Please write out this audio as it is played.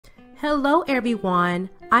Hello everyone!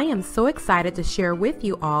 I am so excited to share with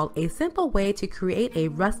you all a simple way to create a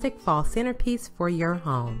rustic fall centerpiece for your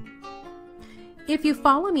home. If you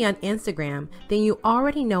follow me on Instagram, then you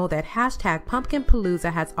already know that hashtag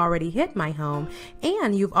Pumpkinpalooza has already hit my home,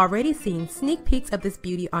 and you've already seen sneak peeks of this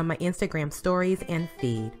beauty on my Instagram stories and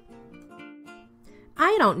feed.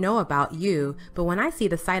 I don't know about you, but when I see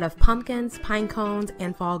the sight of pumpkins, pine cones,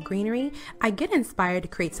 and fall greenery, I get inspired to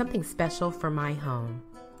create something special for my home.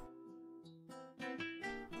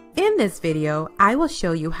 In this video, I will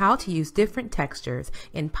show you how to use different textures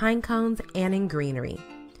in pine cones and in greenery.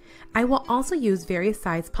 I will also use various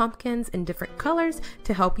sized pumpkins in different colors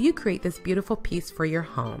to help you create this beautiful piece for your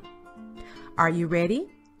home. Are you ready?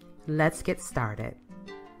 Let's get started.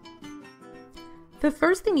 The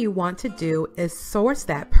first thing you want to do is source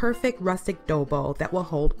that perfect rustic dough bowl that will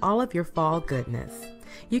hold all of your fall goodness.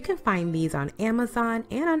 You can find these on Amazon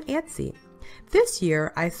and on Etsy. This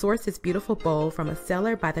year, I sourced this beautiful bowl from a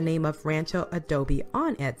seller by the name of Rancho Adobe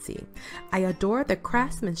on Etsy. I adore the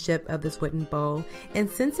craftsmanship of this wooden bowl, and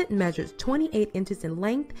since it measures 28 inches in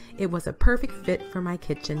length, it was a perfect fit for my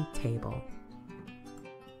kitchen table.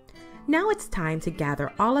 Now it's time to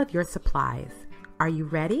gather all of your supplies. Are you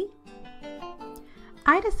ready?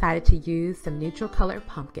 I decided to use some neutral colored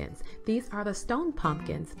pumpkins. These are the stone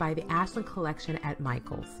pumpkins by the Ashland collection at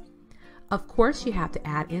Michael's. Of course, you have to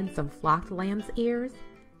add in some flocked lamb's ears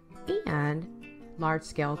and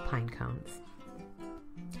large-scale pine cones.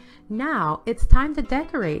 Now it's time to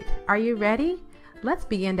decorate. Are you ready? Let's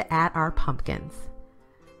begin to add our pumpkins.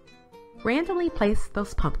 Randomly place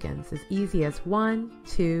those pumpkins as easy as 1,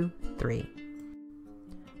 2, 3.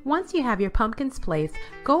 Once you have your pumpkins placed,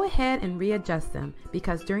 go ahead and readjust them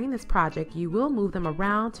because during this project you will move them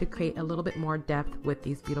around to create a little bit more depth with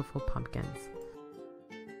these beautiful pumpkins.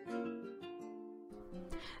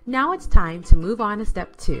 Now it's time to move on to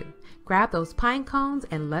step 2. Grab those pine cones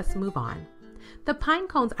and let's move on. The pine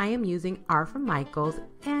cones I am using are from Michael's,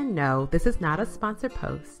 and no, this is not a sponsored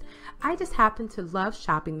post. I just happen to love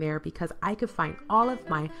shopping there because I could find all of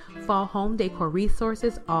my fall home decor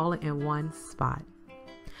resources all in one spot.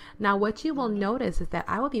 Now what you will notice is that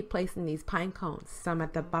I will be placing these pine cones, some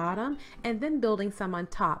at the bottom and then building some on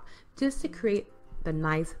top just to create the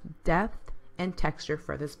nice depth and texture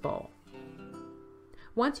for this bowl.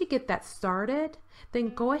 Once you get that started, then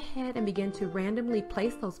go ahead and begin to randomly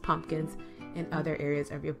place those pumpkins in other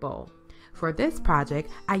areas of your bowl. For this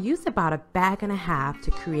project, I used about 1.5 bags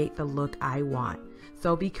to create the look I want.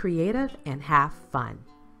 So be creative and have fun.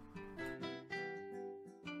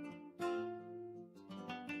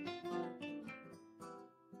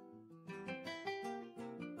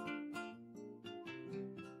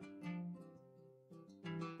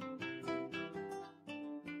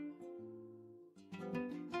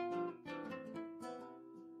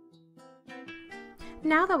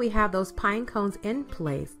 Now that we have those pine cones in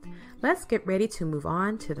place, let's get ready to move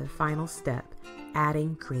on to the final step,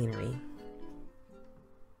 adding greenery.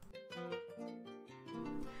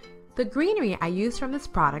 The greenery I use from this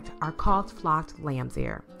product are called flocked lamb's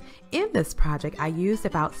ear. In this project, I used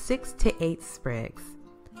about 6 to 8 sprigs.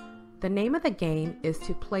 The name of the game is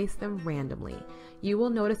to place them randomly. You will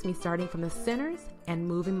notice me starting from the centers and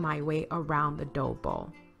moving my way around the dough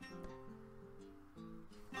bowl.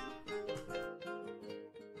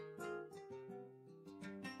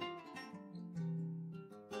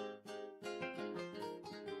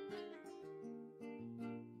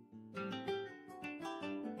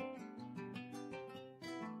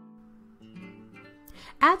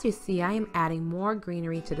 As you see, I am adding more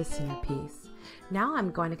greenery to the centerpiece. Now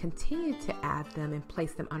I'm going to continue to add them and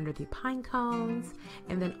place them under the pine cones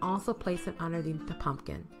and then also place them underneath the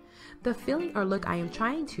pumpkin. The feeling or look I am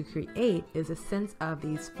trying to create is a sense of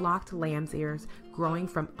these flocked lamb's ears growing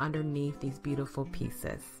from underneath these beautiful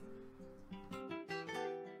pieces.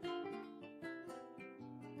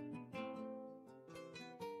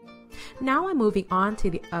 Now I'm moving on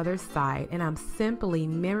to the other side and I'm simply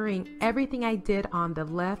mirroring everything I did on the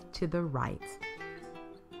left to the right.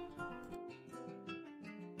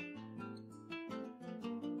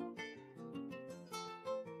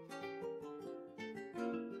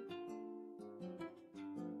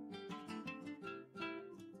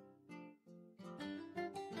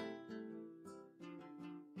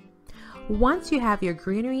 Once you have your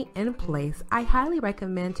greenery in place, I highly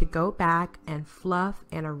recommend to go back and fluff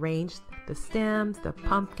and arrange the stems, the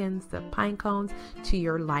pumpkins, the pine cones to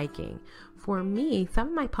your liking. For me, some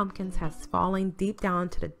of my pumpkins has fallen deep down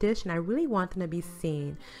to the dish and I really want them to be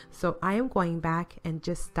seen. So I am going back and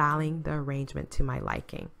just styling the arrangement to my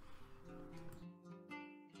liking.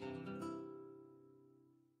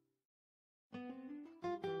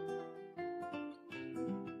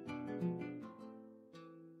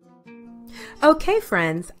 Okay,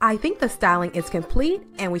 friends, I think the styling is complete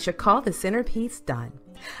and we should call the centerpiece done.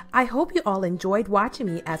 I hope you all enjoyed watching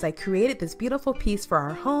me as I created this beautiful piece for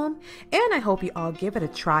our home, and I hope you all give it a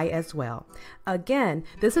try as well. Again,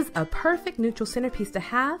 this is a perfect neutral centerpiece to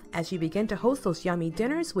have as you begin to host those yummy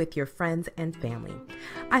dinners with your friends and family.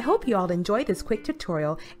 I hope you all enjoyed this quick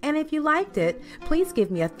tutorial, and if you liked it, please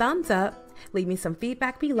give me a thumbs up, leave me some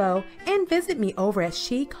feedback below, and visit me over at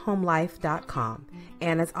chichomelife.com.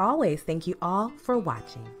 And as always, thank you all for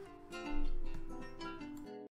watching.